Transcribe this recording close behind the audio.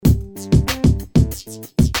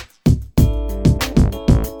Video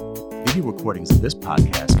recordings of this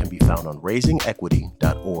podcast can be found on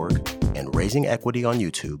raisingequity.org and Raising Equity on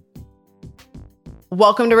YouTube.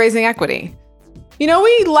 Welcome to Raising Equity. You know,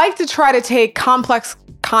 we like to try to take complex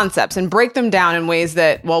concepts and break them down in ways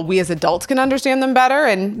that, well, we as adults can understand them better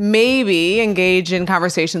and maybe engage in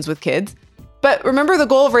conversations with kids. But remember, the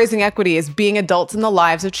goal of Raising Equity is being adults in the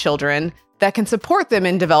lives of children that can support them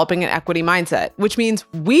in developing an equity mindset, which means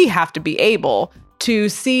we have to be able to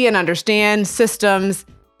see and understand systems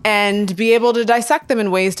and be able to dissect them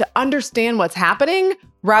in ways to understand what's happening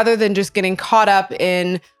rather than just getting caught up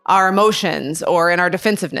in our emotions or in our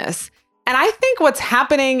defensiveness. And I think what's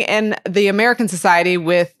happening in the American society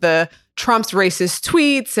with the Trump's racist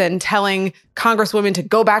tweets and telling congresswomen to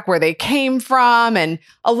go back where they came from, and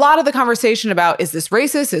a lot of the conversation about, is this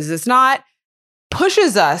racist, is this not,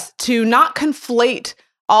 pushes us to not conflate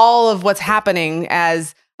all of what's happening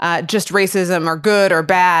as just racism or good or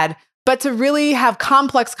bad, but to really have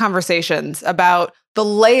complex conversations about the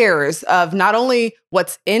layers of not only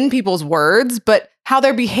what's in people's words, but how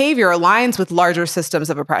their behavior aligns with larger systems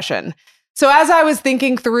of oppression. So as I was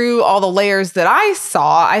thinking through all the layers that I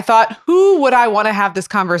saw, I thought, who would I want to have this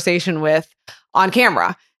conversation with on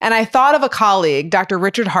camera? And I thought of a colleague, Dr.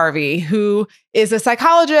 Richard Harvey, who is a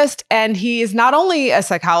psychologist, and he is not only a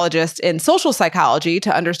psychologist in social psychology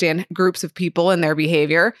to understand groups of people and their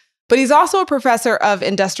behavior, but he's also a professor of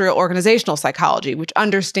industrial organizational psychology, which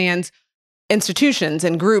understands institutions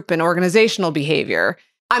and group and organizational behavior.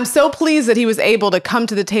 I'm so pleased that he was able to come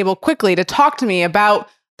to the table quickly to talk to me about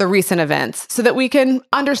the recent events so that we can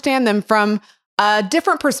understand them from a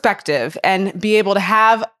different perspective and be able to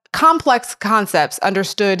have complex concepts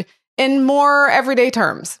understood in more everyday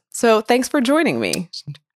terms. So thanks for joining me.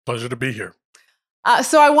 Pleasure to be here.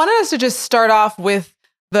 So I wanted us to just start off with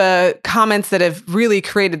the comments that have really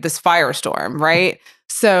created this firestorm, right?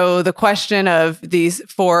 So the question of these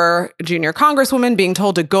 4 junior congresswomen being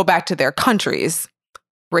told to go back to their countries.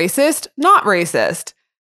 Racist? Not racist?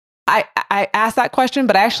 I asked that question,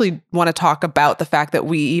 but I actually want to talk about the fact that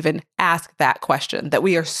we even ask that question, that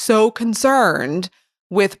we are so concerned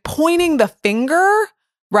with pointing the finger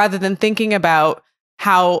rather than thinking about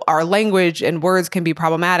how our language and words can be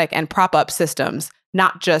problematic and prop up systems,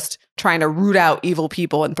 not just trying to root out evil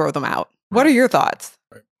people and throw them out. What are your thoughts?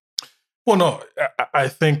 Right. Well, no, I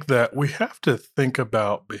think that we have to think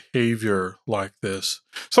about behavior like this.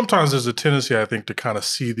 Sometimes there's a tendency, I think, to kind of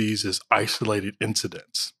see these as isolated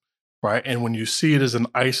incidents, right? And when you see it as an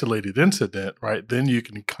isolated incident, right, then you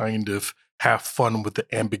can kind of have fun with the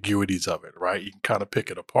ambiguities of it, right? You can kind of pick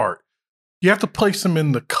it apart. You have to place them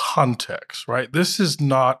in the context, right? This is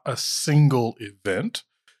not a single event,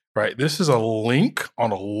 right? This is a link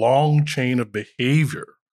on a long chain of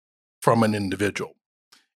behavior from an individual.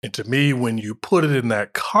 And to me, when you put it in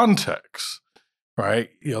that context, right,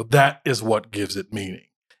 that is what gives it meaning.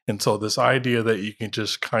 And so this idea that you can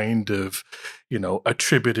just kind of,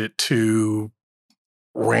 attribute it to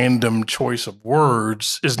random choice of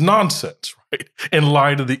words is nonsense, right? In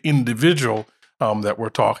light of the individual that we're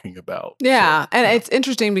talking about. Yeah. And it's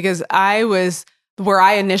interesting because where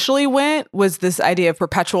I initially went was this idea of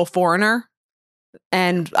perpetual foreigner.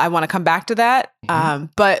 And I want to come back to that. Mm-hmm.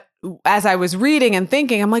 But as I was reading and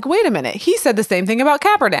thinking, I'm like, wait a minute, he said the same thing about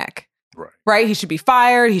Kaepernick. Right? He should be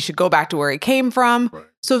fired. He should go back to where he came from. Right.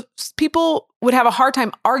 So people would have a hard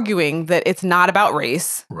time arguing that it's not about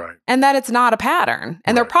race, right, and that it's not a pattern.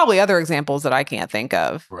 And there are probably other examples that I can't think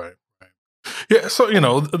of. Right. Yeah. So,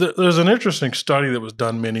 there's an interesting study that was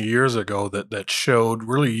done many years ago that showed,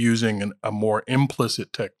 really using a more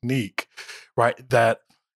implicit technique, right, that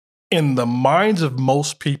in the minds of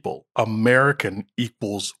most people, American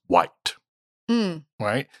equals white.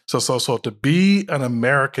 Right? So to be an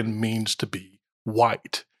American means to be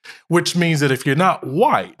white, which means that if you're not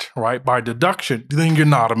white, right, by deduction, then you're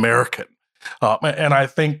not American. And I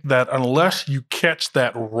think that unless you catch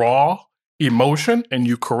that raw emotion and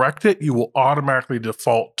you correct it, you will automatically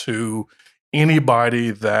default to anybody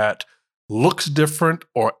that looks different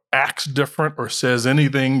or acts different or says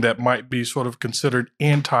anything that might be sort of considered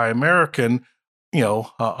anti-American,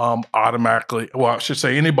 automatically, well, I should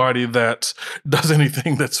say anybody that does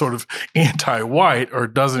anything that's sort of anti-white or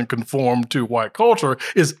doesn't conform to white culture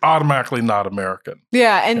is automatically not American.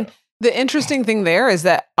 Yeah. And the interesting thing there is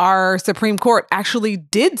that our Supreme Court actually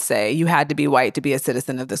did say you had to be white to be a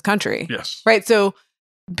citizen of this country. Yes. Right. So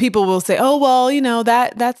people will say, oh, well,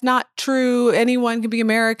 that's not true. Anyone can be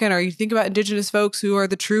American. Or you think about indigenous folks who are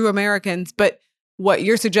the true Americans. But what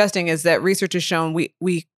you're suggesting is that research has shown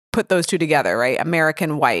we put those two together, right?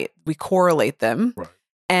 American white, we correlate them. Right.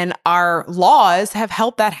 And our laws have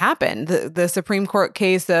helped that happen. The Supreme Court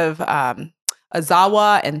case of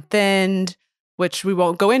Ozawa and Thind, which we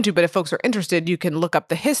won't go into, but if folks are interested, you can look up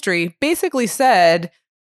the history, basically said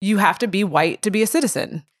you have to be white to be a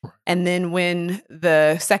citizen. Right. And then when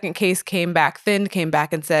the second case came back, Thind came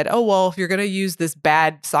back and said, oh, well, if you're going to use this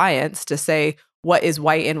bad science to say what is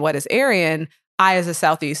white and what is Aryan, I, as a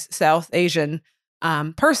South Asian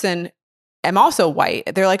person, am also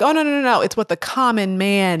white. They're like, oh, no. It's what the common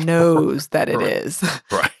man knows that it is.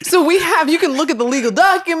 Right. So you can look at the legal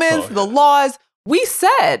documents, the laws. We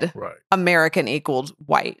said American equaled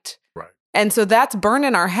white. Right. And so that's burned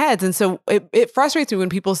in our heads. And so it frustrates me when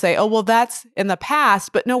people say, oh, well, that's in the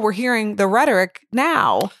past. But no, we're hearing the rhetoric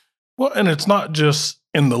now. Well, and it's not just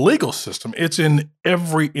in the legal system. It's in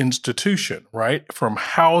every institution, right? From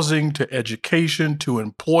housing to education to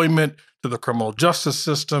employment to the criminal justice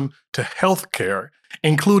system to healthcare,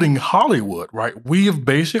 including Hollywood, right? We have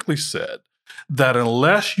basically said that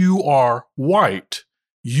unless you are white,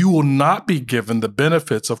 you will not be given the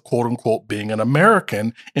benefits of quote unquote being an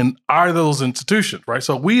American in either of those institutions, right?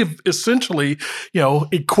 So we have essentially,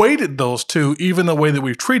 equated those two, even the way that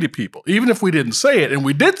we've treated people, even if we didn't say it, and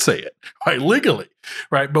we did say it, right, legally,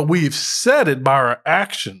 right? But we've said it by our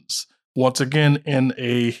actions, once again, in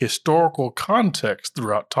a historical context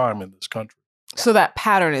throughout time in this country. So that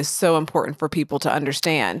pattern is so important for people to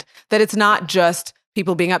understand, that it's not just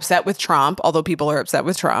people being upset with Trump, although people are upset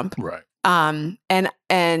with Trump. Right.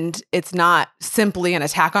 And it's not simply an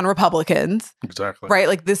attack on Republicans. Exactly. Right?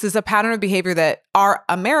 Like, this is a pattern of behavior that our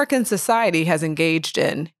American society has engaged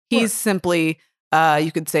in. He's simply,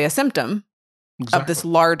 you could say, a symptom of this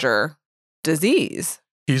larger disease.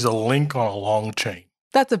 He's a link on a long chain.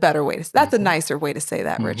 That's a better way to, that's a nicer way to say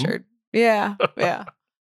that, Richard. Yeah. Yeah.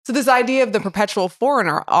 So this idea of the perpetual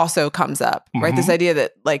foreigner also comes up, right? This idea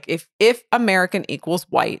that, like, if American equals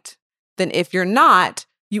white, then if you're not,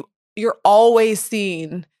 you're always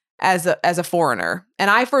seen as a foreigner. And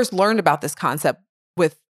I first learned about this concept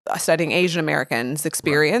with studying Asian Americans'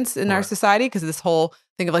 experience in our society, because this whole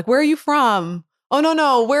thing of, like, where are you from? Oh,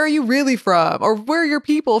 no, where are you really from? Or where are your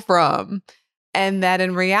people from? And that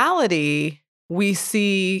in reality, we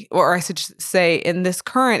see, or I should say in this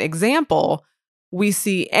current example, we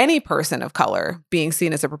see any person of color being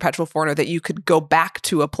seen as a perpetual foreigner, that you could go back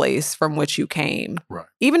to a place from which you came,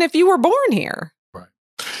 even if you were born here.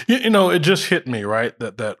 It just hit me, right,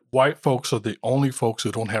 that white folks are the only folks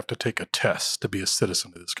who don't have to take a test to be a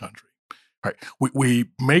citizen of this country, right? We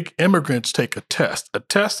make immigrants take a test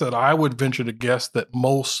that I would venture to guess that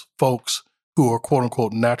most folks who are quote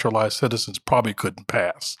unquote naturalized citizens probably couldn't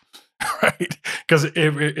pass, right? Because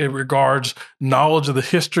it regards knowledge of the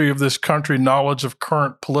history of this country, knowledge of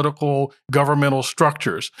current political governmental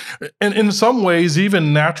structures. And in some ways,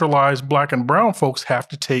 even naturalized Black and brown folks have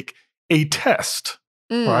to take a test.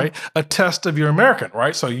 Right? A test of your American,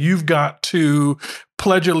 right? So you've got to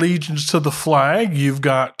pledge allegiance to the flag. You've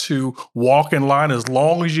got to walk in line. As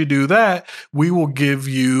long as you do that, we will give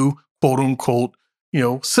you, quote unquote,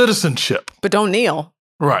 citizenship. But don't kneel.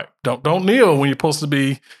 Right. Don't kneel when you're supposed to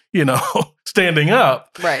be, standing up.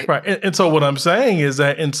 Right. Right. And so what I'm saying is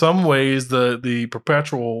that in some ways, the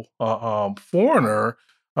perpetual foreigner,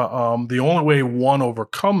 the only way one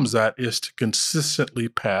overcomes that is to consistently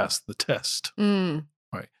pass the test.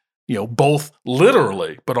 Both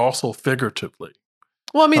literally, but also figuratively.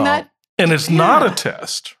 Well, I mean, and it's not a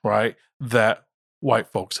test, right, that white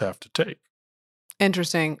folks have to take.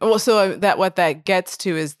 Interesting. Well, so what that gets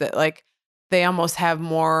to is that, like, they almost have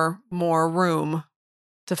more room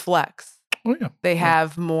to flex. Oh, yeah. They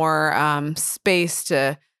have more space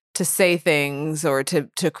to say things or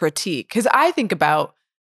to critique. Because I think about,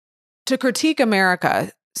 to critique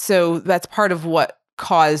America, so that's part of what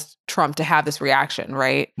caused Trump to have this reaction,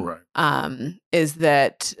 right? Right. Is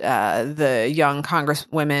that the young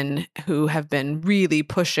congresswomen who have been really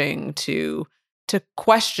pushing to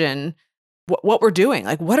question what we're doing.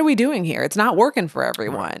 Like, what are we doing here? It's not working for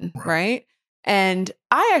everyone, right? And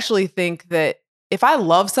I actually think that if I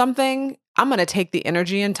love something, I'm going to take the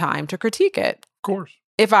energy and time to critique it. Of course.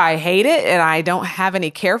 If I hate it and I don't have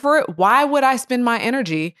any care for it, why would I spend my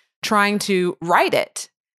energy trying to write it?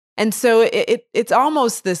 And so it's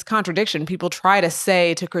almost this contradiction. People try to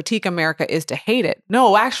say to critique America is to hate it.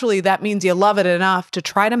 No, actually, that means you love it enough to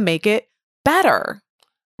try to make it better.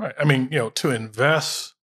 Right. I mean, to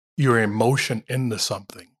invest your emotion into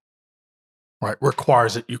something, right,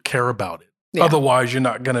 requires that you care about it. Yeah. Otherwise, you're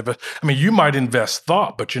not going to invest. I mean, you might invest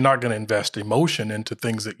thought, but you're not going to invest emotion into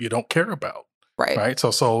things that you don't care about. Right.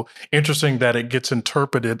 So interesting that it gets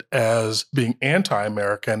interpreted as being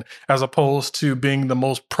anti-American as opposed to being the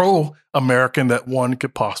most pro-American that one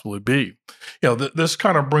could possibly be. This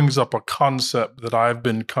kind of brings up a concept that I've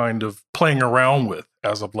been kind of playing around with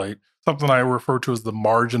as of late, something I refer to as the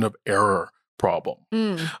margin of error problem.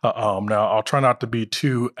 Now, I'll try not to be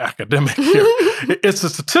too academic here. It's a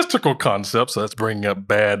statistical concept, so that's bringing up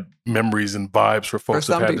bad memories and vibes for folks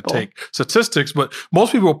that had to take statistics. But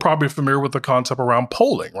most people are probably familiar with the concept around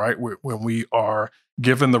polling, right? When we are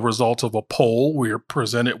given the results of a poll, we are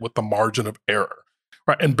presented with the margin of error,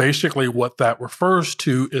 right? And basically what that refers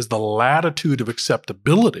to is the latitude of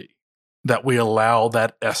acceptability that we allow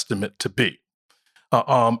that estimate to be.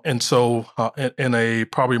 And so in a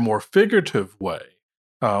probably more figurative way,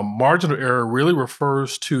 margin of error really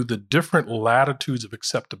refers to the different latitudes of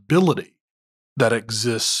acceptability that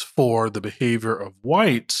exists for the behavior of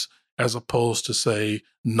whites as opposed to, say,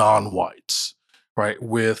 non-whites, right?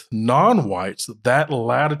 With non-whites, that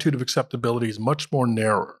latitude of acceptability is much more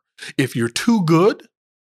narrow. If you're too good,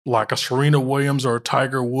 like a Serena Williams or a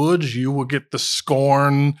Tiger Woods, you will get the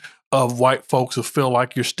scorn of white folks who feel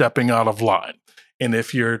like you're stepping out of line. And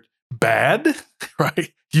if you're bad,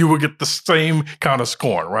 right, you will get the same kind of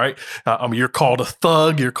scorn, right? You're called a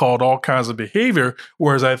thug, you're called all kinds of behavior.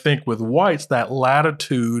 Whereas I think with whites, that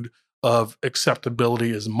latitude of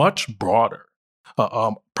acceptability is much broader.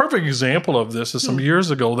 Perfect example of this is some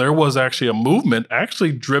years ago, there was actually a movement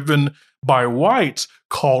actually driven by whites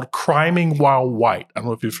called Criming While White. I don't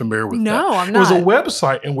know if you're familiar with that. No, I'm not. It was a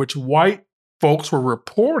website in which white folks were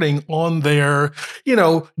reporting on their,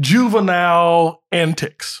 juvenile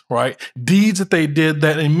antics, right? Deeds that they did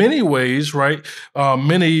that in many ways, right,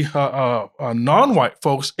 many non-white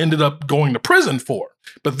folks ended up going to prison for.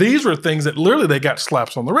 But these were things that literally they got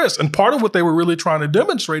slaps on the wrist. And part of what they were really trying to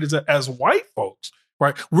demonstrate is that as white folks,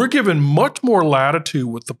 right, we're given much more latitude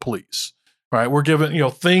with the police. Right, we're given,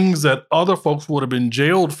 things that other folks would have been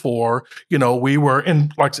jailed for. We were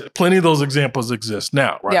in, like I said, plenty of those examples exist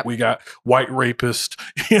now, right? Yep. We got white rapist,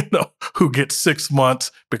 who gets 6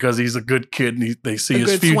 months because he's a good kid and they see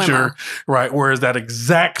his future, swimmer. Right? Whereas that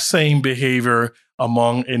exact same behavior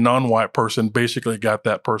among a non-white person basically got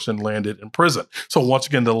that person landed in prison. So once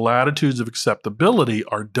again, the latitudes of acceptability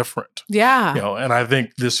are different. Yeah. And I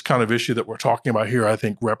think this kind of issue that we're talking about here, I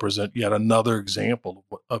think represent yet another example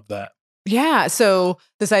of that. Yeah. So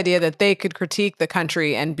this idea that they could critique the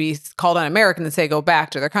country and be called un-American and say go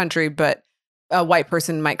back to their country, but a white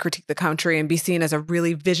person might critique the country and be seen as a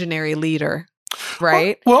really visionary leader,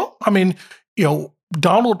 right? Well,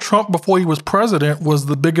 Donald Trump, before he was president, was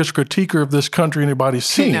the biggest critiquer of this country anybody's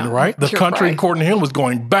seen, right? The country, right. according to him, was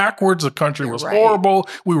going backwards. The country was right. horrible.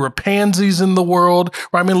 We were pansies in the world.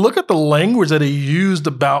 Right? Look at the language that he used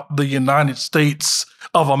about the United States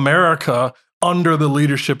of America under the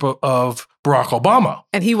leadership of Barack Obama.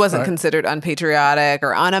 And he wasn't considered unpatriotic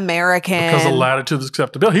or un-American. Because of latitude of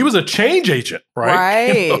acceptability. He was a change agent, right?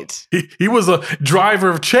 Right. He was a driver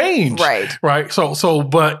of change. Right. Right.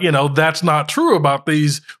 But that's not true about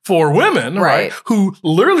these 4 women, right? Who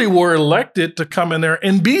literally were elected to come in there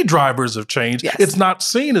and be drivers of change. Yes. It's not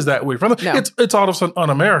seen as that way from them. No. It's all of a sudden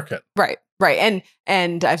un-American. Right.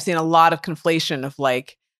 And I've seen a lot of conflation of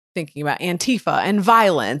thinking about Antifa and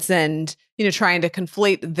violence and, trying to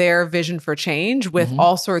conflate their vision for change with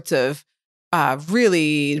all sorts of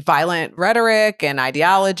really violent rhetoric and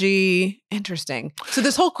ideology. Interesting. So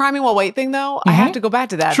this whole criming while white thing, though, I have to go back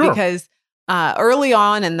to that because early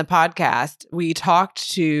on in the podcast, we talked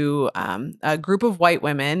to a group of white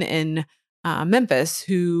women in Memphis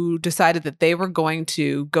who decided that they were going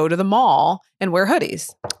to go to the mall and wear hoodies.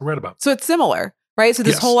 I read about that. So it's similar, right? So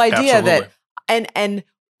this whole idea absolutely. that, and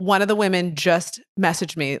one of the women just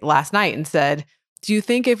messaged me last night and said, do you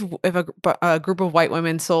think if a group of white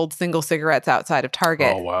women sold single cigarettes outside of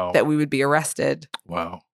Target, that we would be arrested?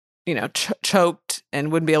 Wow. Choked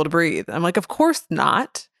and wouldn't be able to breathe? I'm like, of course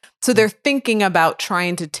not. So they're thinking about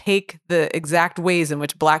trying to take the exact ways in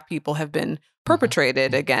which Black people have been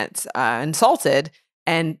perpetrated against, insulted,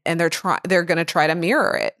 and they're going to try to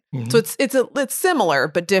mirror it. So it's similar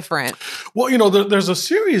but different. Well, there's a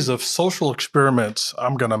series of social experiments.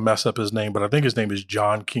 I'm going to mess up his name, but I think his name is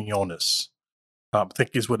John Quinones. I think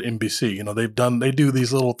he's with NBC. They do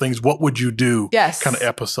these little things. What would you do? Yes. Kind of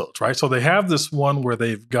episodes, right? So they have this one where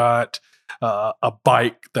they've got a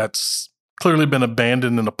bike that's clearly been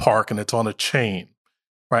abandoned in a park and it's on a chain,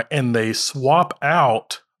 right? And they swap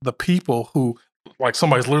out the people who, like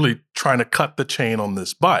somebody's literally trying to cut the chain on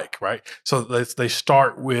this bike, right? So they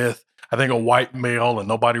start with, I think, a white male and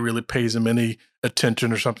nobody really pays him any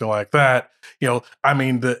attention or something like that.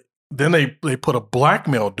 Then they put a black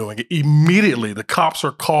male doing it. Immediately, the cops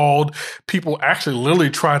are called. People actually literally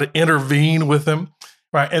try to intervene with him,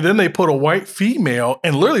 right? And then they put a white female,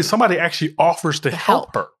 and literally somebody actually offers to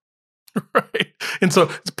help her. Right. And so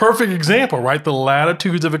it's a perfect example, right? The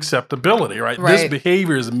latitudes of acceptability, right? This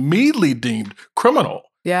behavior is immediately deemed criminal,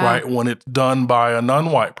 right? When it's done by a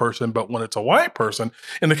non-white person, but when it's a white person,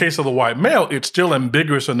 in the case of the white male, it's still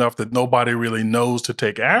ambiguous enough that nobody really knows to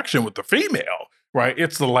take action with the female, right?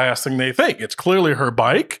 It's the last thing they think. It's clearly her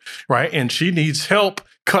bike, right? And she needs help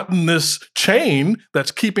cutting this chain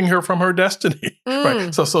that's keeping her from her destiny,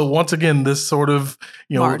 right? So once again, this sort of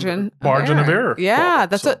margin of error. Yeah,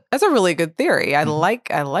 that's a really good theory. I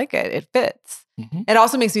like it. It fits. It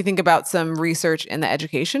also makes me think about some research in the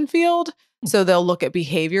education field. So they'll look at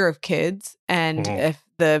behavior of kids, and if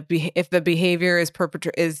the behavior is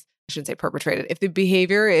perpetrated, if the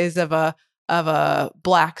behavior is of a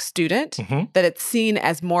black student, that it's seen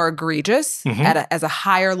as more egregious as a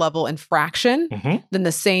higher level infraction than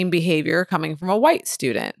the same behavior coming from a white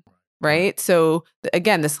student, right? So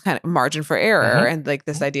again, this kind of margin for error and like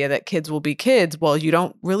this idea that kids will be kids. Well, you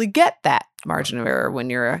don't really get that margin of error when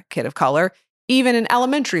you're a kid of color, even in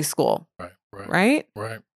elementary school, right?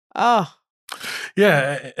 Oh,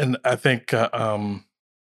 yeah, and I think. Are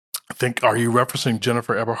you referencing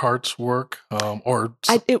Jennifer Eberhardt's work?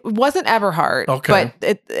 It wasn't Eberhardt,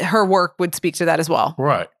 but her work would speak to that as well.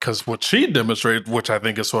 Right, because what she demonstrated, which I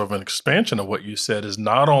think is sort of an expansion of what you said, is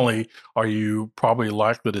not only are you probably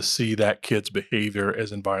likely to see that kid's behavior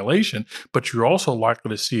as in violation, but you're also likely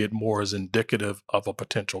to see it more as indicative of a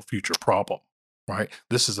potential future problem, right?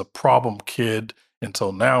 This is a problem kid, and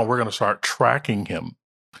so now we're going to start tracking him,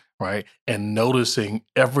 right? And noticing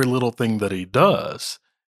every little thing that he does.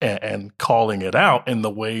 And calling it out in the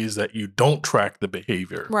ways that you don't track the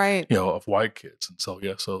behavior, of white kids. And so,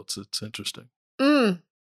 so it's interesting. I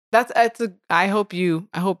hope you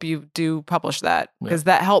do publish that, because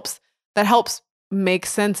that helps make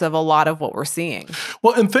sense of a lot of what we're seeing.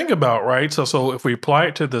 Well, and think about, right? So if we apply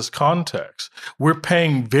it to this context, we're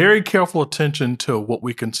paying very careful attention to what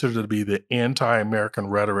we consider to be the anti-American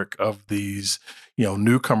rhetoric of these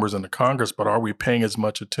newcomers into Congress, but are we paying as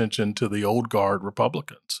much attention to the old guard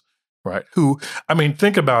Republicans, right? Who, I mean,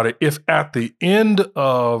 think about it. If at the end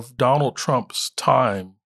of Donald Trump's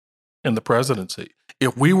time in the presidency,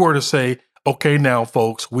 if we were to say, okay, now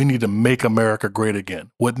folks, we need to make America great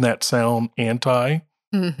again, wouldn't that sound anti?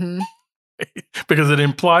 Because it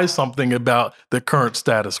implies something about the current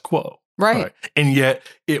status quo. Right. And yet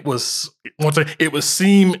it was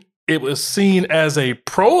seen as a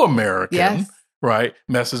pro-American right,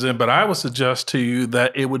 message. But I would suggest to you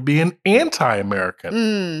that it would be an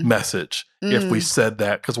anti-American message if we said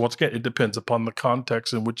that, because once again, it depends upon the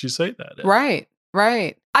context in which you say that. Right.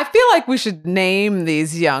 I feel like we should name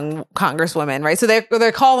these young congresswomen, right? So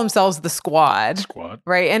they call themselves the Squad,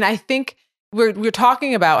 right? And I think we're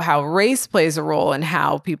talking about how race plays a role in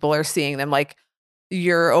how people are seeing them, like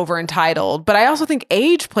you're over entitled, but I also think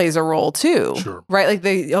age plays a role too, right? Like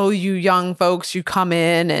you young folks, you come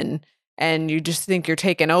in and you just think you're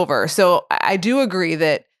taking over. So I do agree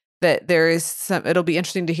that there is some, it'll be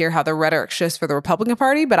interesting to hear how the rhetoric shifts for the Republican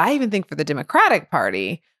Party, but I even think for the Democratic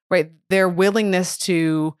Party, right, their willingness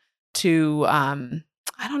to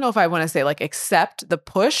I don't know if I want to say like accept the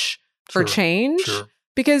push for change,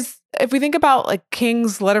 because if we think about like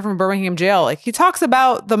King's letter from Birmingham jail, like he talks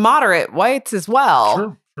about the moderate whites as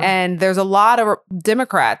well. And there's a lot of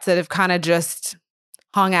Democrats that have kind of just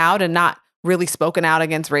hung out and not really spoken out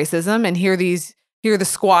against racism. And here the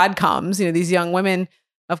Squad comes, these young women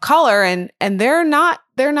of color, and they're not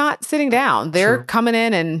sitting down. They're coming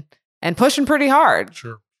in and pushing pretty hard.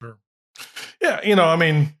 Yeah, I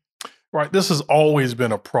mean, right, this has always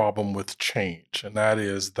been a problem with change, and that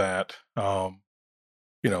is that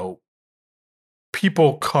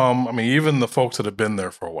people come, I mean, even the folks that have been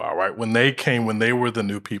there for a while, right? When they were the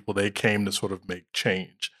new people, they came to sort of make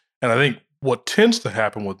change. And I think what tends to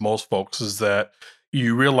happen with most folks is that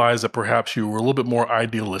you realize that perhaps you were a little bit more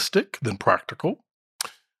idealistic than practical.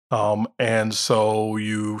 And so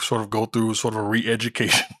you sort of go through sort of a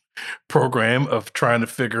re-education program of trying to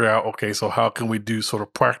figure out, okay, so how can we do sort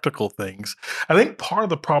of practical things? I think part of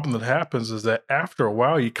the problem that happens is that after a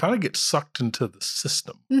while, you kind of get sucked into the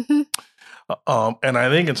system. And I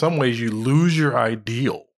think in some ways you lose your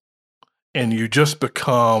ideal and you just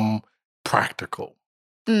become practical.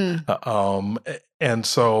 And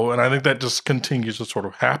I think that just continues to sort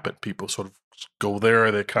of happen. People sort of go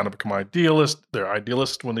there, they kind of become idealists. They're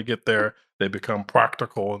idealists when they get there, they become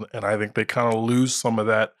practical. And I think they kind of lose some of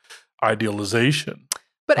that idealization.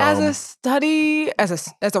 But as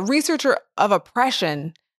a researcher of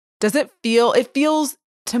oppression, does it feels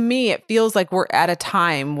to me, it feels like we're at a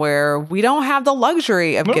time where we don't have the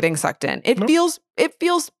luxury of getting sucked in. It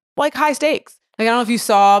feels like high stakes. Like, I don't know if you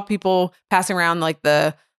saw people passing around like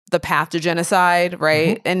the path to genocide,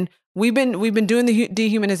 right? Mm-hmm. And we've been doing the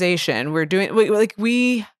dehumanization.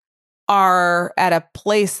 We are at a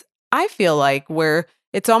place, I feel like, where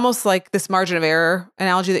it's almost like this margin of error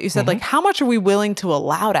analogy that you said. Mm-hmm. Like, how much are we willing to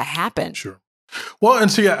allow to happen? Sure. Well,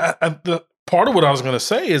 and see, the part of what I was going to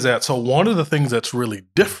say is that, so one of the things that's really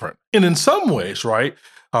different, and in some ways, right,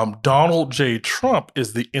 Donald J. Trump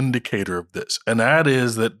is the indicator of this. And that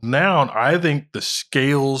is that now I think the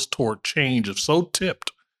scales toward change have so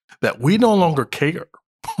tipped that we no longer care,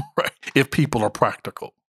 right, if people are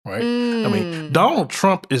practical, right? I mean, Donald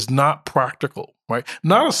Trump is not practical, right?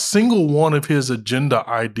 Not a single one of his agenda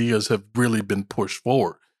ideas have really been pushed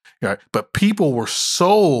forward, right? But people were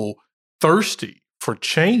so thirsty for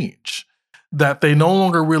change that they no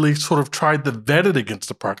longer really sort of tried to vet it against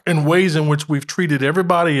the product in ways in which we've treated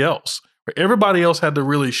everybody else. Everybody else had to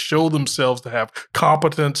really show themselves to have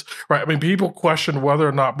competence, right? I mean, people questioned whether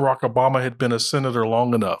or not Barack Obama had been a senator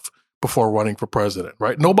long enough before running for president,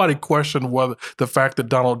 right? Nobody questioned whether the fact that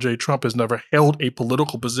Donald J. Trump has never held a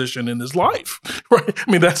political position in his life, right?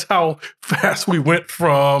 I mean, that's how fast we went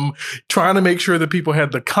from trying to make sure that people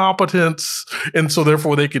had the competence and so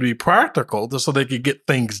therefore they could be practical, so they could get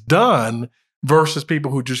things done, versus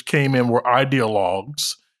people who just came in were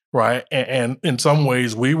ideologues, right? And in some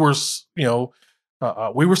ways we were,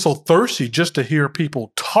 we were so thirsty just to hear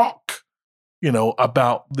people talk,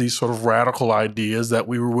 about these sort of radical ideas that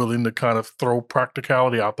we were willing to kind of throw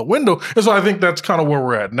practicality out the window. And so I think that's kind of where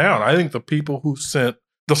we're at now. And I think the people who sent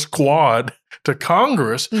the squad to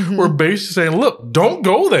Congress were basically saying, look, don't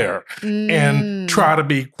go there and try to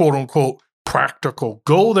be quote unquote practical.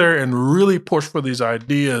 Go there and really push for these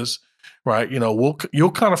ideas, right?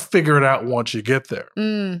 You'll kind of figure it out once you get there.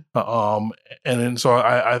 And then so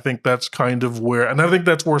I think that's kind of where, and I think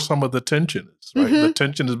that's where some of the tension is, right? The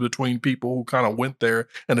tension is between people who kind of went there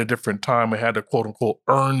in a different time and had to quote unquote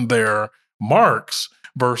earn their marks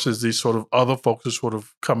versus these sort of other folks who sort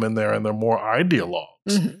of come in there and they're more ideologues.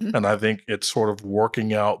 And I think it's sort of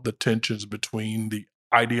working out the tensions between the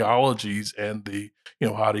ideologies and the,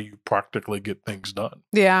 how do you practically get things done?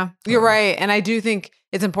 Yeah, you're right. And I do think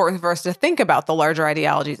it's important for us to think about the larger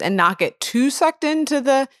ideologies and not get too sucked into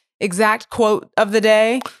the exact quote of the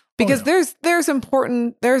day, because there's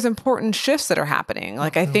important shifts that are happening.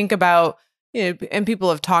 Like I think about, and people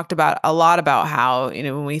have talked about a lot about how,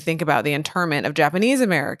 when we think about the internment of Japanese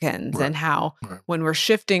Americans and how when we're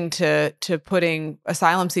shifting to putting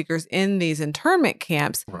asylum seekers in these internment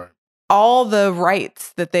camps, all the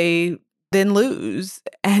rights that they then lose,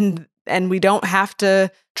 and we don't have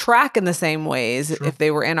to track in the same ways if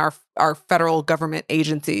they were in our federal government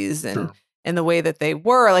agencies and in the way that they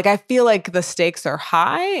were. Like, I feel like the stakes are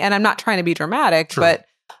high, and I'm not trying to be dramatic, but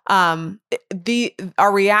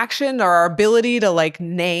our reaction or our ability to like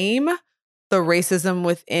name the racism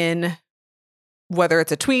within, whether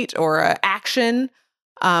it's a tweet or an action,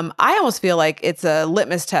 I almost feel like it's a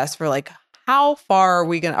litmus test for like, how far are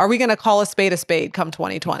we gonna call a spade come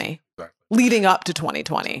 2020, leading up to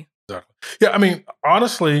 2020? Exactly. Yeah, I mean,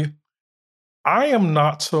 honestly, I am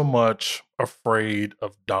not so much afraid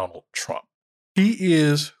of Donald Trump. He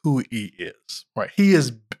is who he is, right? He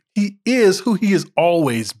is who he has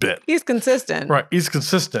always been. He's consistent. Right, he's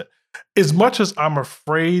consistent. As much as I'm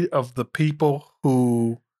afraid of the people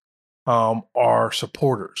who are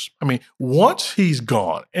supporters. I mean, once he's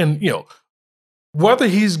gone, and whether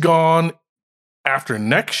he's gone after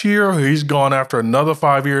next year or he's gone after another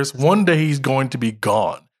 5 years, one day he's going to be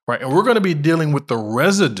gone, right? And we're going to be dealing with the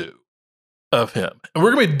residue of him. And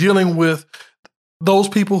we're going to be dealing with those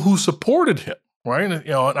people who supported him, right?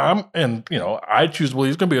 And I choose to believe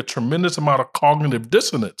there's going to be a tremendous amount of cognitive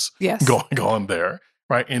dissonance going on there,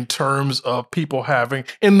 right? In terms of people having,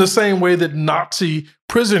 in the same way that Nazi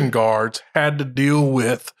prison guards had to deal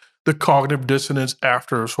with the cognitive dissonance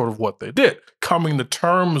after sort of what they did, coming to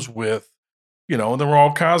terms with, and there were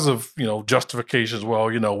all kinds of, justifications. Well,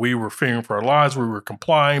 we were fearing for our lives, we were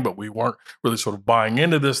complying, but we weren't really sort of buying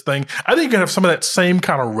into this thing. I think you can have some of that same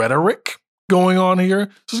kind of rhetoric going on here.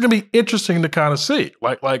 So it's going to be interesting to kind of see,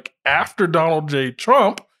 like after Donald J.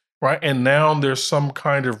 Trump, right? And now there's some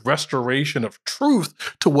kind of restoration of truth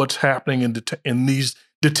to what's happening in these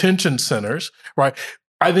detention centers, right?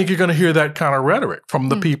 I think you're going to hear that kind of rhetoric from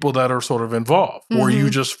the people that are sort of involved. Were you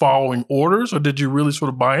just following orders, or did you really sort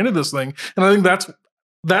of buy into this thing? And I think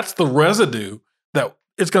that's the residue that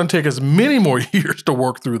it's going to take us many more years to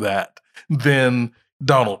work through that than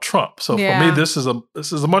Donald Trump. So for Yeah. me, this is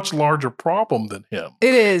a much larger problem than him.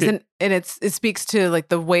 It is, and it speaks to like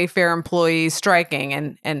the Wayfair employees striking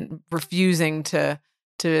and refusing to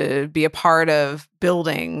be a part of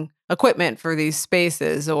building equipment for these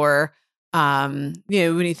spaces, or when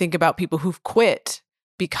you think about people who've quit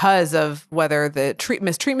because of whether the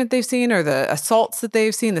mistreatment they've seen or the assaults that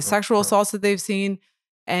they've seen, the sexual assaults that they've seen.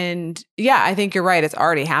 And yeah, I think you're right. It's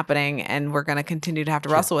already happening, and we're going to continue to have to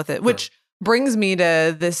wrestle with it, which brings me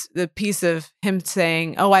to the piece of him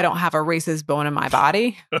saying, "Oh, I don't have a racist bone in my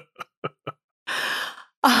body."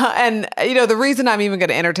 And the reason I'm even going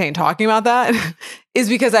to entertain talking about that is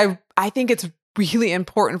because I think it's really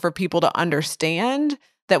important for people to understand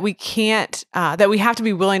that we can't that we have to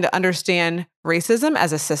be willing to understand racism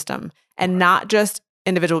as a system and not just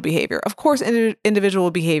individual behavior. Of course,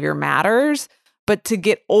 individual behavior matters, but to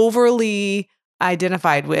get overly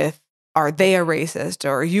identified with, are they a racist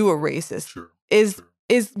or are you a racist, is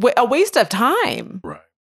a waste of time. Right.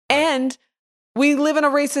 And we live in a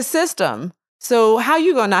racist system. So how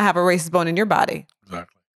you going to not have a racist bone in your body?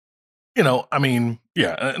 Exactly. I mean,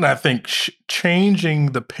 yeah. And I think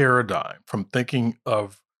changing the paradigm from thinking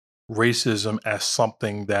of racism as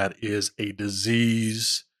something that is a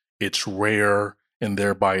disease, it's rare, and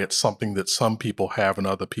thereby it's something that some people have and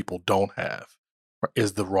other people don't have,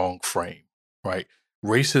 is the wrong frame, right?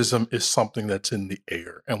 Racism is something that's in the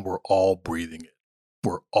air and we're all breathing it.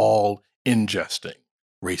 We're all ingesting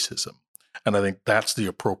racism. And I think that's the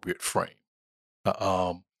appropriate frame.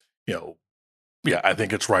 I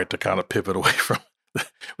think it's right to kind of pivot away from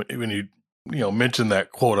when you mention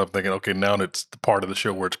that quote. I'm thinking, okay, now it's the part of the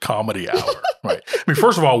show where it's comedy hour, right? I mean,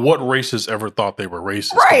 first of all, what racists ever thought they were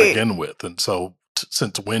racist to begin with? And so,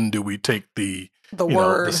 since when do we take the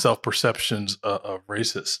self perceptions of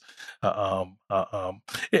racists?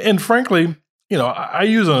 And frankly, I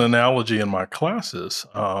use an analogy in my classes,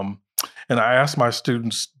 and I ask my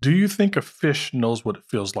students, "Do you think a fish knows what it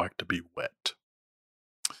feels like to be wet?"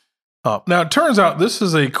 Now, it turns out this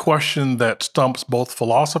is a question that stumps both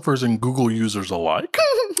philosophers and Google users alike.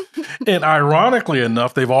 And ironically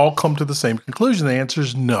enough, they've all come to the same conclusion. The answer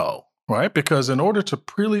is no, right? Because in order to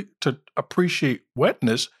appreciate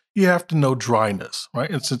wetness, you have to know dryness, right?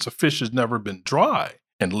 And since a fish has never been dry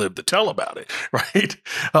and lived to tell about it, right?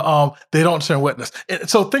 They don't understand wetness. And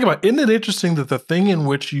so think about it. Isn't it interesting that the thing in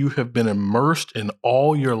which you have been immersed in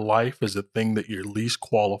all your life is the thing that you're least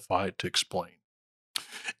qualified to explain?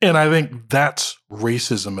 And I think that's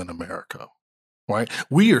racism in America, right?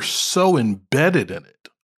 We are so embedded in it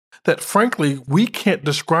that, frankly, we can't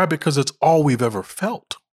describe it because it's all we've ever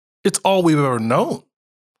felt. It's all we've ever known,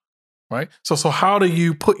 right? So how do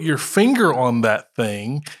you put your finger on that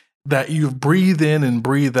thing that you've breathed in and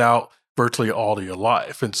breathed out virtually all of your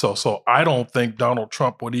life? And so I don't think Donald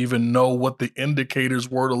Trump would even know what the indicators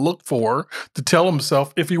were to look for to tell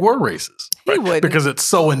himself if he were racist. Right? He would, because it's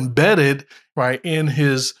so embedded, right, in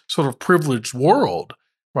his sort of privileged world,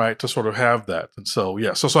 right, to sort of have that. And so,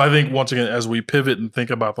 yeah. So I think once again, as we pivot and think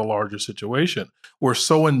about the larger situation, we're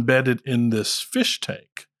so embedded in this fish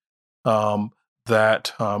tank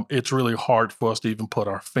that it's really hard for us to even put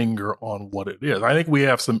our finger on what it is. I think we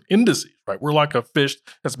have some indices, right? We're like a fish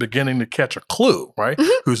that's beginning to catch a clue, right?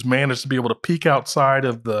 Who's managed to be able to peek outside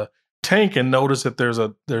of the tank and notice that there's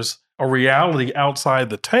a reality outside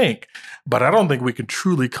the tank. But I don't think we can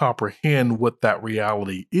truly comprehend what that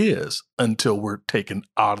reality is until we're taken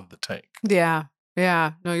out of the tank. Yeah.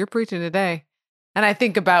 Yeah. No, you're preaching today. And I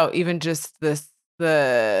think about even just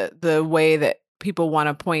the way that people want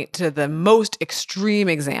to point to the most extreme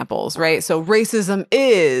examples, right? So racism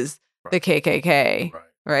is the KKK,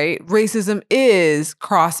 right? Racism is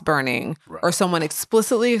cross burning or someone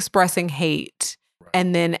explicitly expressing hate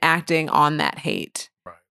and then acting on that hate.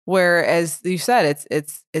 Whereas you said,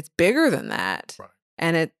 it's bigger than that.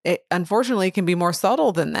 And it unfortunately can be more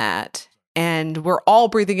subtle than that. And we're all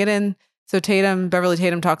breathing it in. So Beverly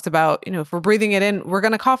Tatum talks about, if we're breathing it in, we're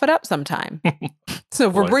going to cough it up sometime. So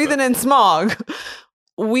if we're breathing in smog,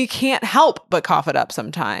 we can't help but cough it up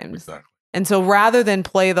sometimes. Exactly. And so rather than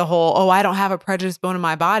play the whole, oh, I don't have a prejudice bone in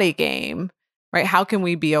my body game, right? How can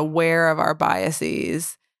we be aware of our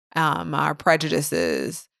biases, our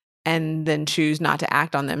prejudices, and then choose not to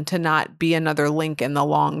act on them, to not be another link in the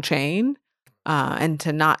long chain, and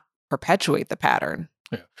to not perpetuate the pattern?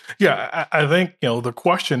 Yeah. I think, the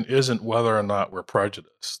question isn't whether or not we're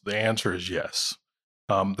prejudiced. The answer is yes.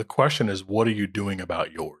 The question is, what are you doing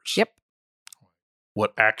about yours? Yep.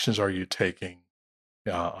 What actions are you taking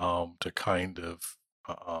to kind of,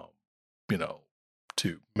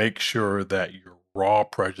 to make sure that your raw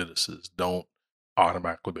prejudices don't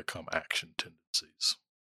automatically become action tendencies?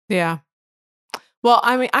 Yeah. Well,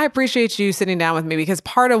 I mean, I appreciate you sitting down with me because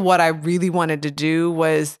part of what I really wanted to do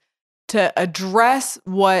was to address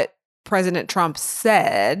what President Trump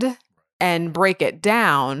said and break it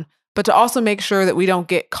down, but to also make sure that we don't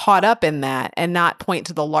get caught up in that and not point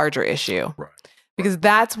to the larger issue. Right. Because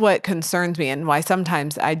that's what concerns me and why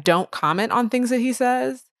sometimes I don't comment on things that he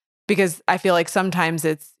says, because I feel like sometimes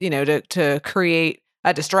it's, to create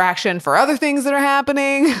a distraction for other things that are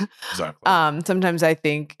happening. Exactly. Sometimes I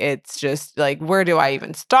think it's just like, where do I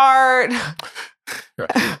even start?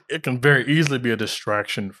 Right. It can very easily be a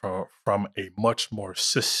distraction from a much more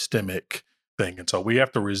systemic thing. And so we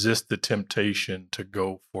have to resist the temptation to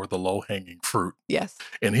go for the low-hanging fruit. Yes.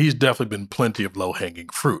 And he's definitely been plenty of low-hanging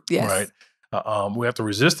fruit, Yes. right? We have to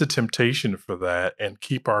resist the temptation for that and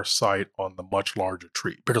keep our sight on the much larger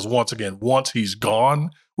tree. Because once he's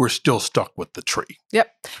gone, we're still stuck with the tree.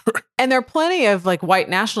 Yep. And there are plenty of like white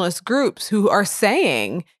nationalist groups who are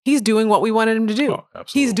saying he's doing what we wanted him to do. Oh,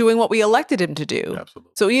 absolutely. He's doing what we elected him to do.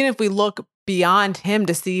 Absolutely. So even if we look beyond him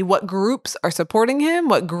to see what groups are supporting him,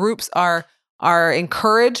 what groups are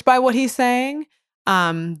encouraged by what he's saying,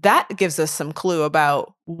 that gives us some clue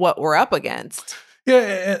about what we're up against.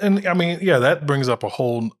 Yeah, and I mean, that brings up a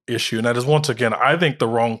whole issue. And that is, once again, I think the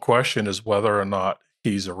wrong question is whether or not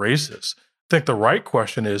he's a racist. I think the right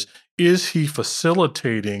question is he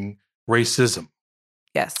facilitating racism?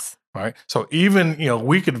 Yes. Right. So even,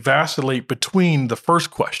 we could vacillate between the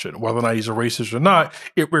first question, whether or not he's a racist or not.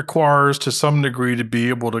 It requires to some degree to be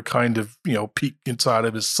able to kind of, peek inside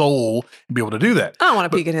of his soul and be able to do that. I don't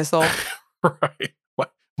want to peek in his soul. Right.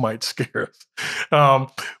 Might scare us.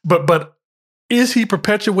 But is he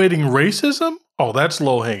perpetuating racism? Oh, that's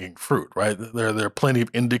low-hanging fruit, right? There are plenty of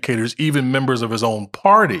indicators. Even members of his own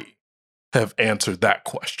party have answered that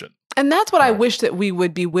question. And that's what I Right. wish that we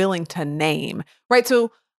would be willing to name, right?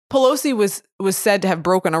 So Pelosi was said to have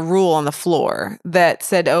broken a rule on the floor that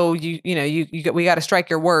said, "Oh, we got to strike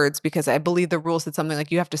your words," because I believe the rule said something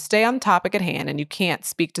like you have to stay on topic at hand and you can't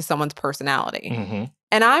speak to someone's personality. Mm-hmm.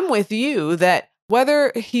 And I'm with you that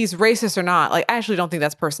whether he's racist or not, like I actually don't think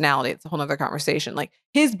that's personality. It's a whole nother conversation. Like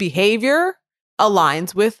his behavior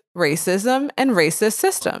aligns with racism and racist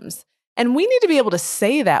systems. And we need to be able to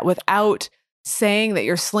say that without saying that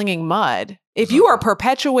you're slinging mud. If you are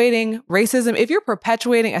perpetuating racism, if you're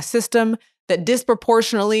perpetuating a system that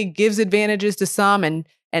disproportionately gives advantages to some and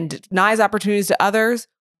denies opportunities to others,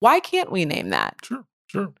 why can't we name that?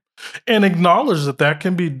 Sure. And acknowledge that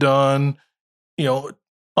can be done,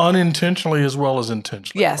 unintentionally as well as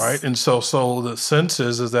intentionally. Yes. Right. And so the sense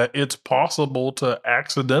is that it's possible to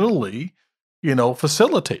accidentally,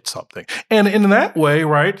 facilitate something. And in that way,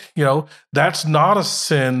 right, that's not a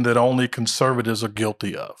sin that only conservatives are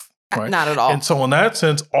guilty of. Right? Not at all. And so in that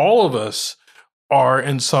sense, all of us are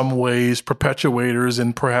in some ways perpetuators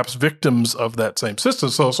and perhaps victims of that same system.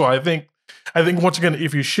 So I think once again,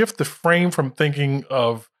 if you shift the frame from thinking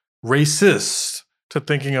of racist to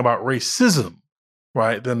thinking about racism,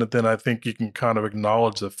 right, then I think you can kind of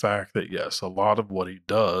acknowledge the fact that, yes, a lot of what he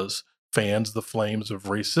does fans the flames of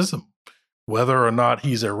racism. Whether or not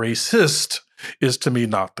he's a racist is, to me,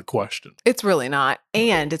 not the question. It's really not.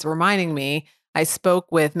 And it's reminding me, I spoke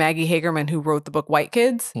with Maggie Hagerman, who wrote the book White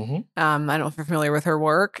Kids. Mm-hmm. I don't know if you're familiar with her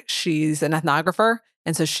work. She's an ethnographer.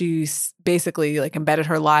 And so she's basically like embedded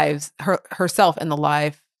herself in the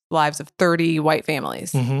lives of 30 white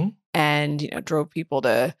families. Mm-hmm. And, drove people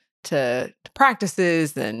to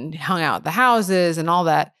practices and hung out at the houses and all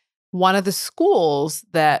that. One of the schools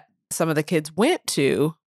that some of the kids went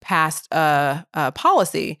to passed a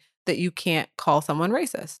policy that you can't call someone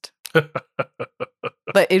racist.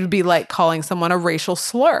 But it would be like calling someone a racial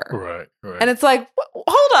slur. Right. And it's like,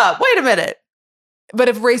 hold up, wait a minute. But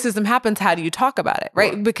if racism happens, how do you talk about it?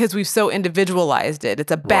 Right? Because we've so individualized it.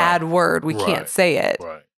 It's a bad word. We can't say it.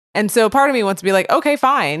 Right. And so part of me wants to be like, okay,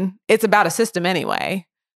 fine. It's about a system anyway.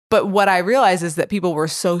 But what I realize is that people were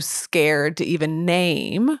so scared to even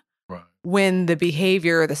name when the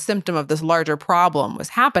behavior, the symptom of this larger problem was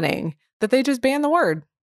happening, that they just banned the word.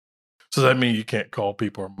 So that means you can't call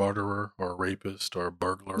people a murderer or a rapist or a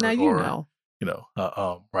burglar? Now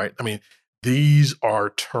right? I mean, these are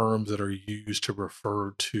terms that are used to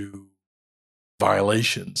refer to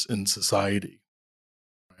violations in society,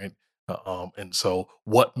 right? And so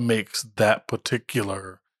what makes that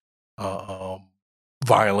particular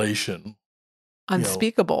violation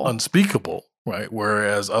unspeakable, right?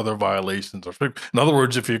 Whereas other violations are speakable. In other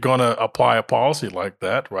words, if you're going to apply a policy like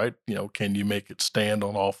that, right, can you make it stand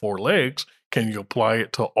on all four legs? Can you apply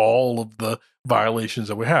it to all of the violations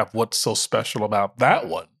that we have? What's so special about that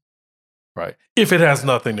one, right? If it has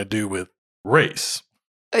nothing to do with race,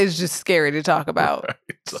 is just scary to talk about. Right.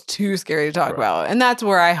 It's too scary to talk Right. about. And that's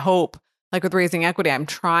where I hope, like with Raising Equity, I'm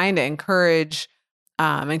trying to encourage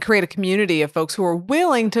and create a community of folks who are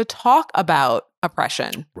willing to talk about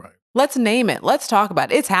oppression. Right. Let's name it. Let's talk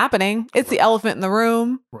about it. It's happening. It's the elephant in the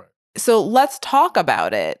room. Right. So let's talk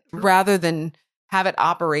about it Sure. rather than have it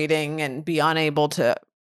operating and be unable to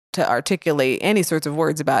articulate any sorts of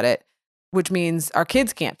words about it, which means our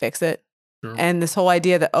kids can't fix it. Sure. And this whole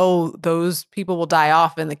idea that, oh, those people will die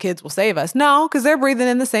off and the kids will save us. No, because they're breathing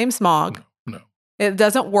in the same smog. No. It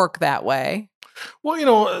doesn't work that way.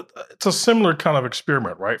 Well, it's a similar kind of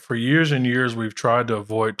experiment, right? For years and years, we've tried to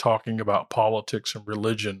avoid talking about politics and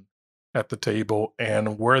religion at the table.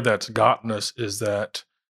 And where that's gotten us is that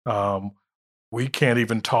we can't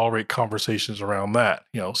even tolerate conversations around that.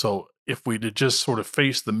 So if we'd just sort of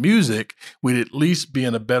face the music, we'd at least be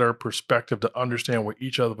in a better perspective to understand where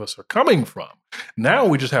each of us are coming from. Now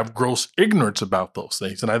we just have gross ignorance about those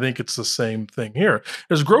things. And I think it's the same thing here.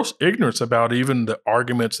 There's gross ignorance about even the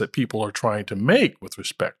arguments that people are trying to make with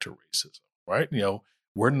respect to racism, right?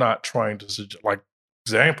 We're not trying to, like,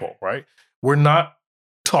 example, right? We're not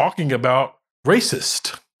talking about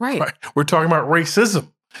racist, Right. We're talking about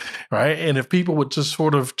racism. Right. And if people would just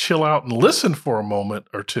sort of chill out and listen for a moment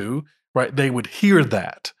or two, right, they would hear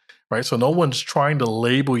that. Right. So no one's trying to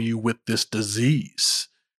label you with this disease.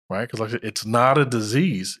 Right. Because, like I said, it's not a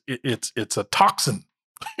disease. It's a toxin.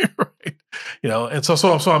 Right. And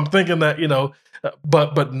so I'm thinking that,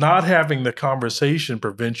 but not having the conversation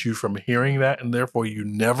prevents you from hearing that, and therefore you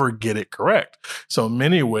never get it correct. So in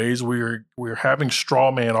many ways, we're having straw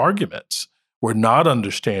man arguments. We're not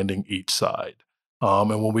understanding each side. And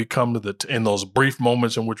when we come to in those brief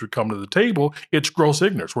moments in which we come to the table, it's gross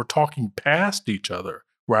ignorance. We're talking past each other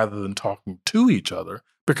rather than talking to each other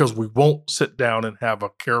because we won't sit down and have a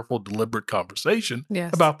careful, deliberate conversation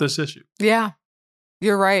about this issue. Yeah,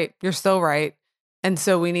 you're right. You're so right. And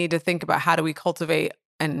so we need to think about how do we cultivate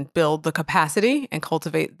and build the capacity and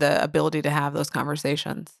cultivate the ability to have those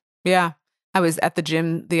conversations. Yeah. I was at the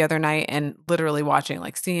gym the other night and literally watching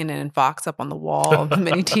like CNN and Fox up on the wall of the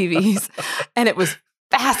mini TVs. And it was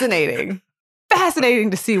fascinating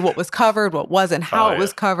to see what was covered, what wasn't, how it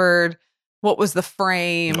was covered, what was the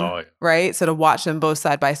frame, right? So to watch them both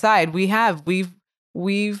side by side, we've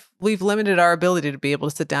limited our ability to be able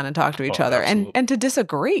to sit down and talk to each other and to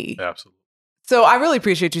disagree. Absolutely. So I really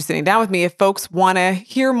appreciate you sitting down with me. If folks want to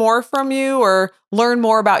hear more from you or learn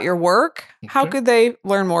more about your work, how could they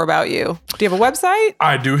learn more about you? Do you have a website?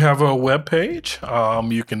 I do have a webpage.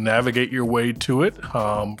 You can navigate your way to it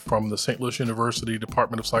from the St. Louis University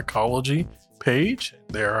Department of Psychology page.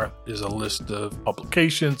 There is a list of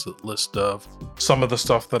publications, a list of some of the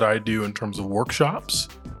stuff that I do in terms of workshops,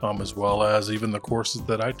 as well as even the courses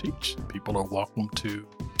that I teach. People are welcome to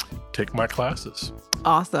take my classes.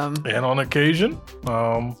 Awesome. And on occasion,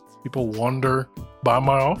 people wander by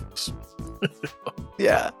my office.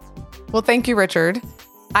 Yeah. Well, thank you, Richard.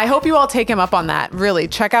 I hope you all take him up on that. Really,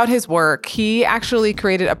 check out his work. He actually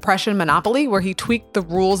created Oppression Monopoly, where he tweaked the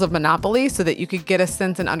rules of Monopoly so that you could get a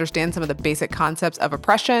sense and understand some of the basic concepts of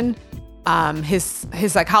oppression. His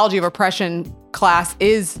Psychology of Oppression class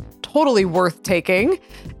is totally worth taking.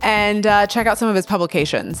 And check out some of his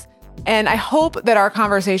publications. And I hope that our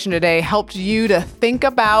conversation today helped you to think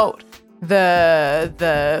about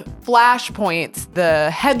the flashpoints, the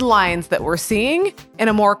headlines that we're seeing in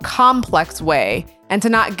a more complex way, and to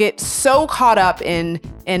not get so caught up in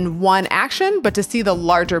one action, but to see the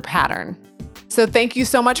larger pattern. So thank you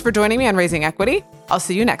so much for joining me on Raising Equity. I'll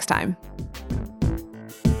see you next time.